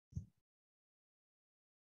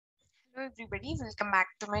Hello everybody, welcome back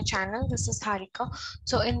to my channel. This is Harika.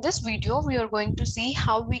 So in this video we are going to see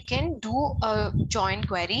how we can do a join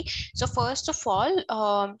query. So first of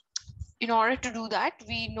all, in order to do that,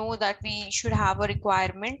 we know that we should have a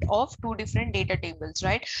requirement of two different data tables,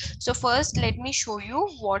 right? So first let me show you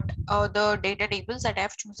what are the data tables that I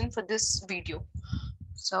have chosen for this video.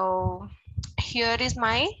 So here is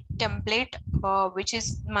my template, which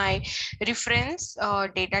is my reference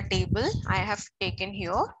data table I have taken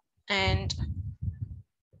here, and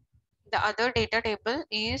the other data table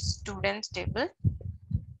is students table.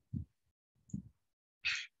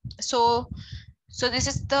 So this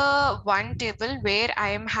is the one table where I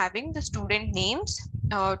am having the student names,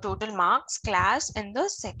 total marks, class, and the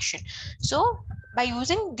section. So by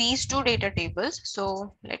using these two data tables,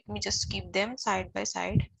 so let me just keep them side by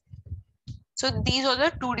side. So these are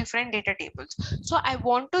the two different data tables. So I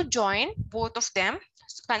want to join both of them,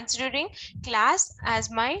 considering class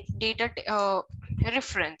as my data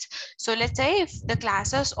reference. So let's say if the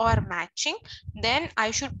classes are matching, then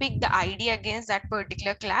I should pick the ID against that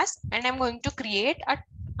particular class, and I'm going to create a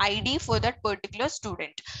ID for that particular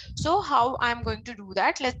student. So how I'm going to do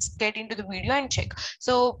that, let's get into the video and check.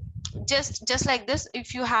 So just like this,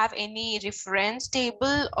 if you have any reference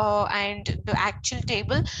table and the actual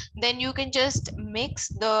table, then you can just mix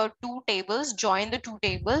the two tables, join the two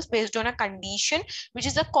tables based on a condition, which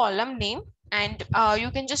is a column name, and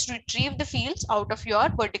you can just retrieve the fields out of your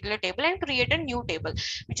particular table and create a new table,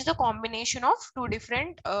 which is a combination of two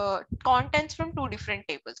different contents from two different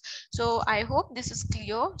tables. So I hope this is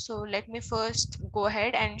clear. So let me first go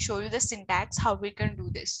ahead and show you the syntax, how we can do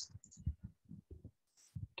this.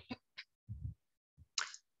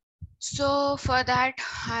 So for that,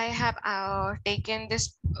 I have taken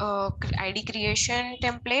this ID creation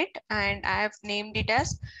template and I have named it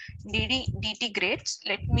as DT grades.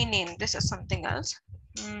 Let me name this as something else,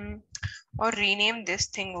 or rename this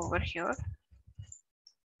thing over here.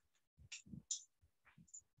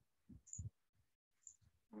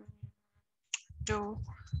 To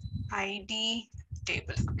ID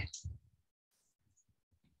table. Okay.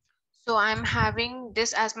 So I'm having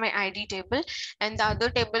this as my ID table, and the other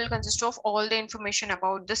table consists of all the information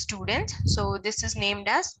about the students. So this is named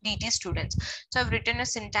as DT students. So I've written a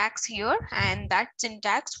syntax here, and that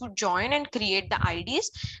syntax would join and create the IDs.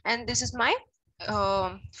 And this is my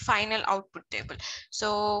final output table.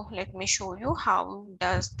 So let me show you how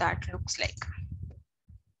does that looks like.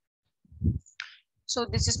 So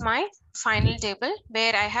this is my final table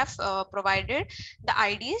where I have provided the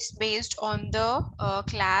IDs based on the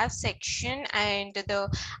class, section, and the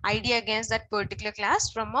ID against that particular class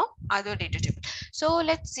from a other data table. So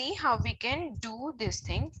let's see how we can do this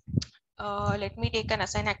thing. Let me take an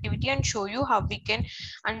assign activity and show you how we can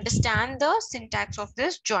understand the syntax of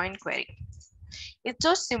this join query. It's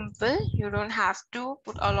so simple. You don't have to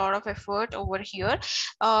put a lot of effort over here.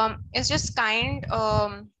 It's just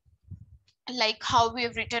like how we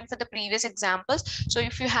have written for the previous examples. So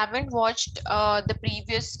if you haven't watched the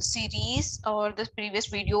previous series or the previous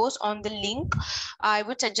videos on the link, I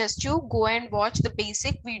would suggest you go and watch the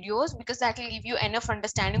basic videos, because that will give you enough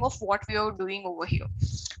understanding of what we are doing over here.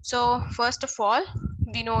 So first of all,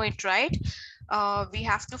 we know it, right? We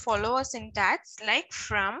have to follow a syntax like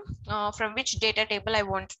from which data table I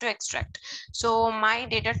want to extract. So my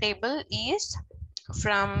data table is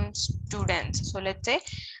from students. So let's say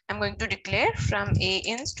I'm going to declare from A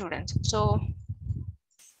in students. So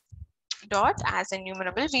dot as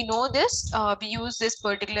enumerable. We know this, we use this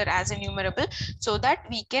particular as enumerable so that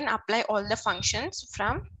we can apply all the functions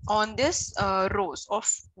from on this rows of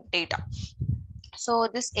data. So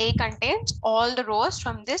this A contains all the rows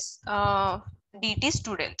from this DT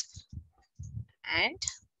student. And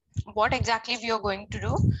what exactly we are going to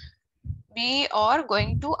do? We are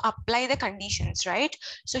going to apply the conditions, right?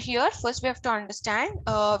 So here first we have to understand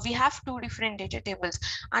we have two different data tables,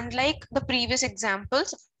 unlike the previous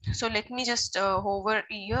examples. So let me just hover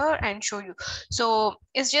here and show you. So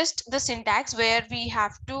it's just the syntax where we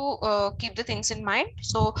have to keep the things in mind.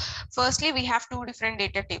 So firstly, we have two different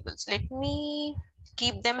data tables. Let me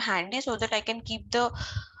keep them handy so that I can keep the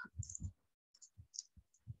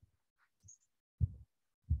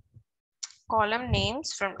column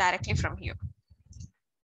names from directly from here.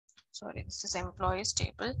 Sorry, this is employees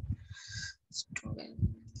table.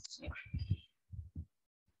 Students, yeah.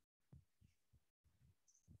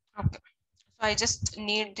 Okay, so I just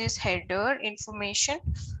need this header information.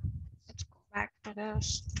 Let's go back to the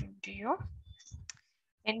studio,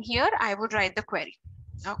 and here I would write the query.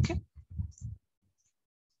 Okay,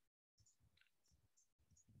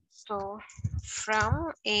 so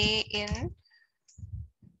from A in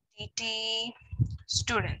DT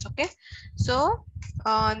students. Okay, so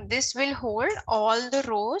this will hold all the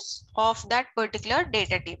rows of that particular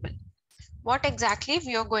data table. What exactly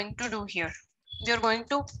we are going to do here? We are going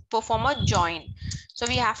to perform a join. So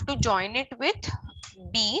we have to join it with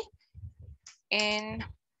B in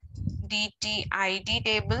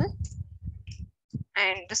dtIDTable,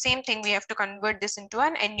 and the same thing, we have to convert this into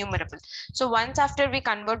an enumerable. So once after we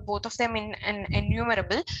convert both of them in an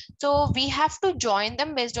enumerable, so we have to join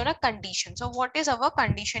them based on a condition. So what is our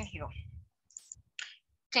condition here?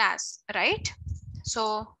 Class, right?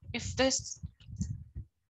 So if the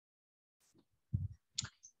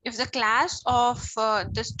class of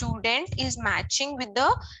the student is matching with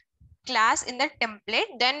the class in the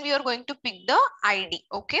template, then we are going to pick the ID.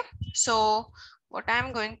 Okay, so what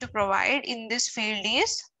I'm going to provide in this field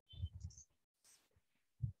is,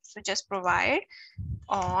 so just provide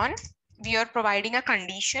on, we are providing a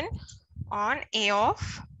condition on A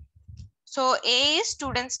of, so A is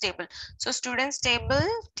students table. So students table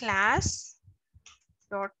class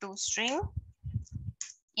dot ToString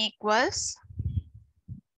equals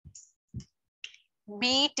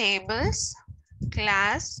B tables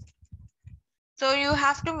class. So you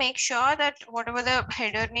have to make sure that whatever the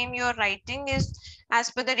header name you are writing is as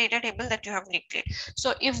per the data table that you have declared.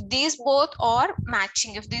 So if these both are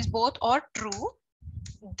matching, if these both are true,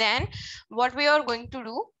 then what we are going to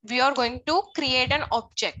do, we are going to create an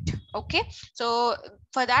object. Okay, so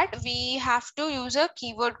for that we have to use a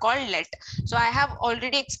keyword called let. So I have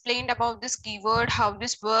already explained about this keyword, how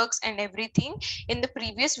this works and everything in the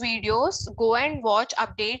previous videos. Go and watch,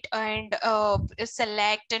 update and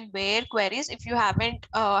select and where queries if you haven't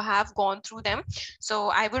have gone through them. So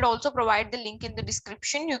I would also provide the link in the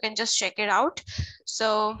description, you can just check it out.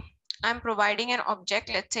 So I'm providing an object,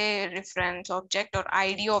 let's say reference object or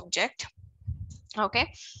ID object. Okay,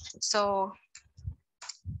 so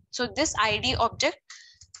this ID object,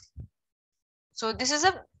 so this is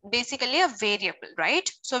basically a variable, right?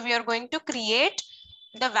 So we are going to create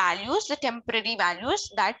the values, the temporary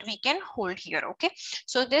values that we can hold here. Okay,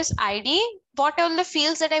 so this ID, what are the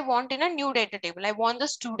fields that I want in a new data table? I want the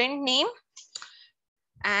student name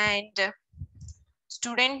and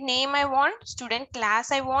student name I want, student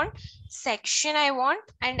class I want, section I want,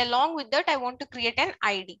 and along with that I want to create an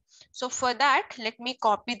ID. So for that, let me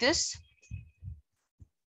copy this.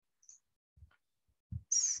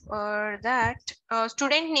 For that,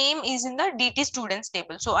 student name is in the DT students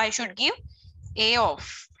table. So I should give A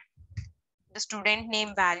of the student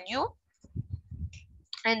name value,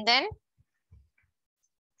 and then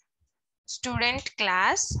student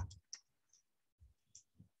class,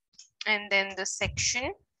 and then the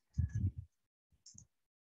section,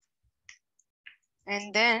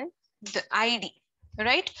 and then the ID,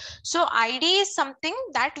 right? So ID is something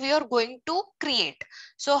that we are going to create.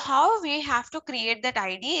 So how we have to create that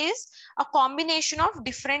ID is a combination of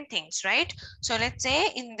different things, right? So let's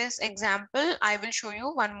say in this example, I will show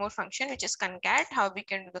you one more function, which is concat, how we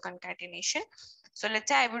can do the concatenation. So let's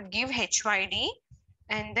say I would give HYD,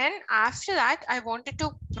 and then after that, I wanted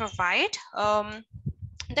to provide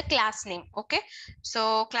the class name. Okay,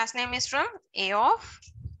 so class name is from A of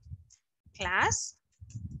class,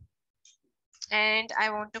 and I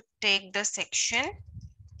want to take the section,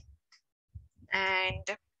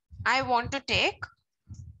 and I want to take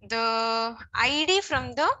the ID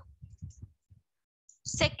from the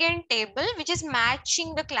second table, which is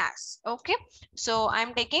matching the class. Okay, so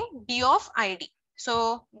I'm taking B of ID.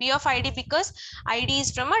 So B of ID because ID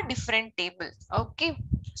is from a different table. Okay,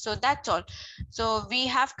 so that's all. So we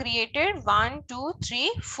have created 1, 2,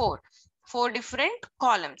 3, 4 different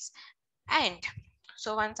columns. And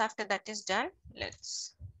so once after that is done,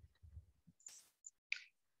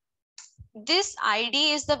 this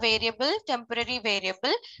ID is the variable, temporary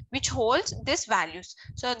variable, which holds these values.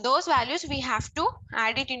 So those values we have to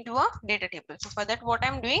add it into a data table. So for that, what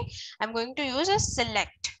I'm doing, I'm going to use a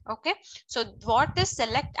select. Okay, so what this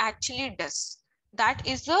select actually does, that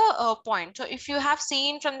is the point. So if you have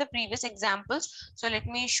seen from the previous examples, so let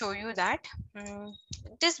me show you that.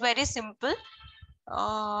 It is very simple.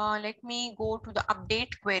 Let me go to the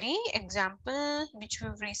update query example, which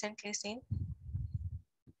we've recently seen,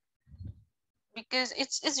 because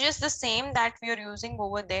it's just the same that we are using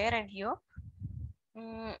over there and here.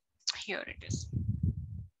 Here it is.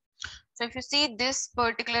 So if you see this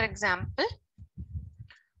particular example,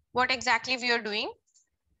 what exactly we are doing,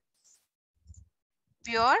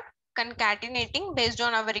 we are concatenating based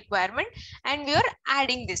on our requirement, and we are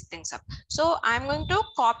adding these things up. So I'm going to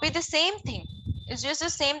copy the same thing. It's just the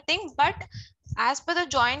same thing, but as per the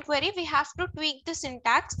join query, we have to tweak the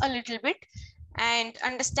syntax a little bit and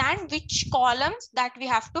understand which columns that we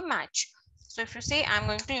have to match. So if you say I'm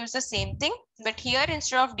going to use the same thing, but here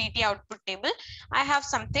instead of dt output table, I have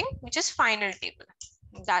something which is final table.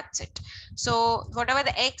 That's it. So whatever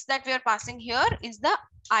the x that we are passing here is the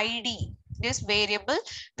id, this variable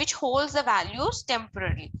which holds the values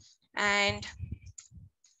temporarily, and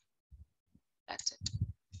that's it.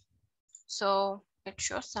 So it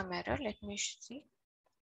shows some error. Let me see.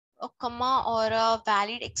 A comma or a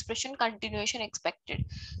valid expression continuation expected.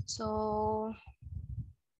 So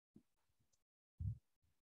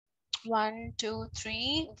 1, 2,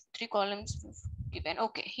 3 columns given.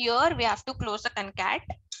 Okay, here we have to close the concat.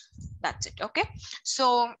 That's it. Okay,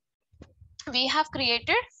 so we have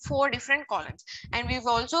created 4 different columns, and we've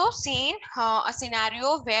also seen a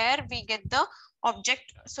scenario where we get the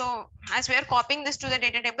object. So as we are copying this to the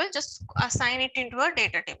data table, just assign it into a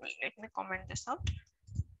data table. Let me comment this out.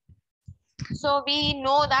 So we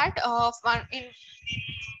know that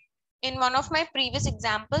in one of my previous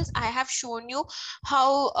examples, I have shown you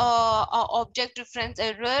how object reference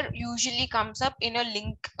error usually comes up in a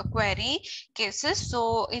LINQ query cases.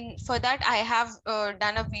 So for that, I have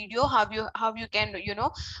done a video how you can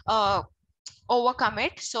overcome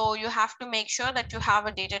it. So you have to make sure that you have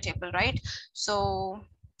a data table, right? So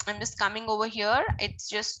I'm just coming over here. It's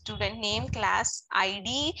just student name, class,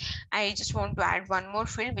 ID. I just want to add one more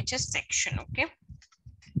field, which is section. Okay.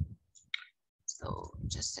 So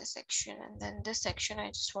just a section, and then this section, I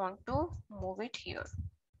just want to move it here.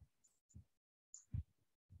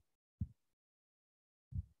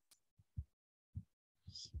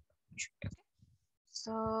 Okay.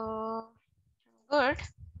 So good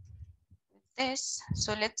with this.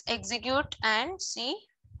 So let's execute and see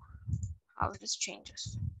how this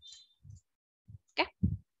changes. Okay,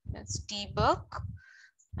 let's debug,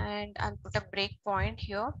 and I'll put a breakpoint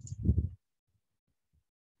here.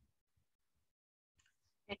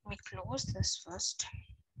 Let me close this first.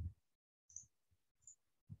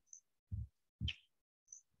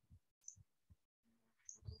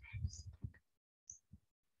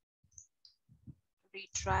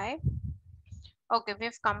 Retry. Okay,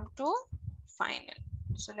 we've come to final.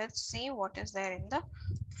 So let's see what is there in the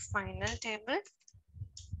final table.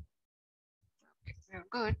 Okay, we're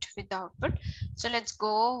good with the output. So let's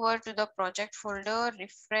go over to the project folder,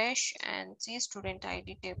 refresh, and see student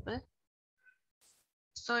ID table.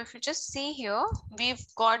 So if you just see here, we've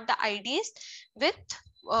got the IDs with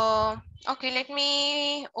okay, let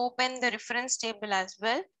me open the reference table as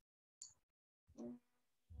well.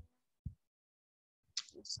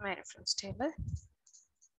 This is my reference table.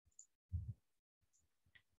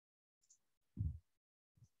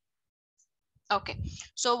 Okay,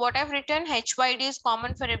 so what I've written, HYD is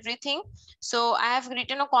common for everything. So I have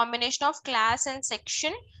written a combination of class and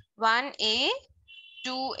section, 1A,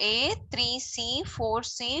 2A, 3C,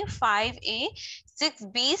 4C, 5A,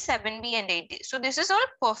 6B, 7B, and 8D. So this is all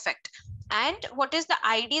perfect. And what is the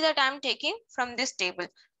ID that I'm taking from this table?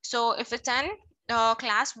 So if it's an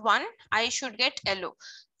class 1, I should get yellow.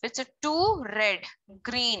 If it's a 2, red,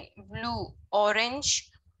 green, blue, orange,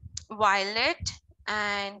 violet,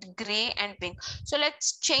 and gray and pink. So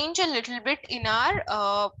let's change a little bit in our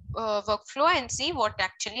workflow and see what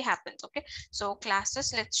actually happens. Okay, so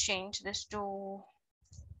classes, let's change this to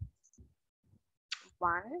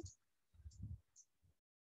 1.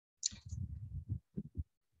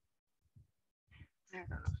 I don't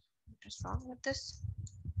know what is wrong with this.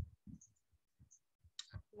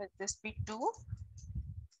 Let this be 2,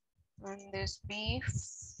 and this be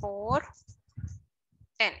 4,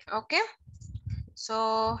 10. Okay,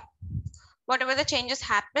 so whatever the changes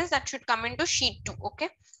happens, that should come into sheet 2. Okay,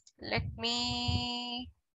 let me,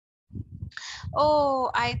 oh,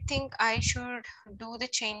 I think I should do the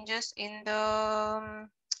changes in the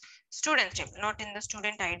student table, not in the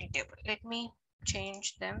student ID table. Let me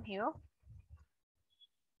change them here.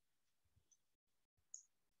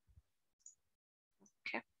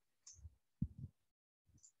 Okay,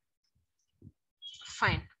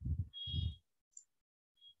 fine.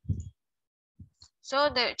 So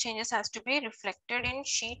the changes has to be reflected in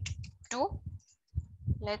sheet 2.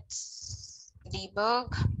 Let's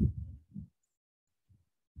debug.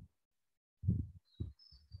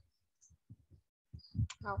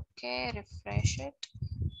 Okay, refresh it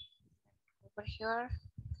over here.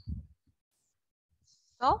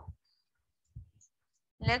 So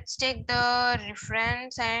let's take the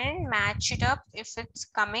reference and match it up if it's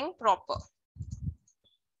coming proper.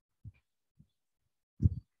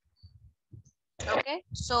 Okay,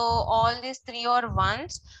 so all these three are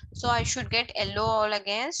ones, so I should get yellow all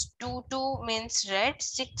against. 2 means red,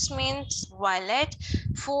 6 means violet,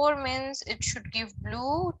 4 means it should give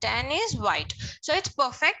blue, 10 is white. So it's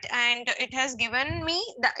perfect, and it has given me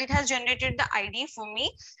the, it has generated the ID for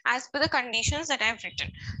me as per the conditions that I've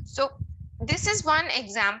written. So this is one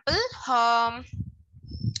example,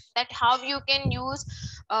 that how you can use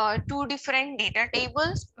two different data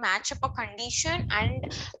tables, match up a condition,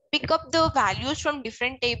 and pick up the values from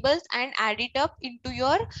different tables and add it up into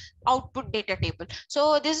your output data table.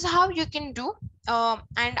 So this is how you can do.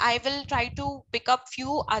 And I will try to pick up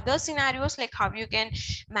few other scenarios, like how you can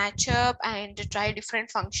match up and try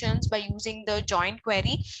different functions by using the join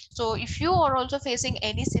query. So if you are also facing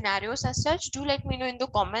any scenarios as such, do let me know in the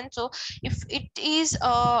comments. So if it is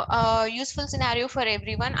a useful scenario for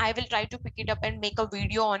everyone, I will try to pick it up and make a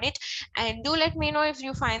video on it. And do let me know if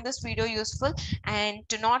you find this video useful, and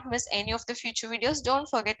to not miss any of the future videos, don't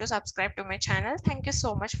forget to subscribe to my channel. Thank you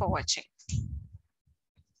so much for watching.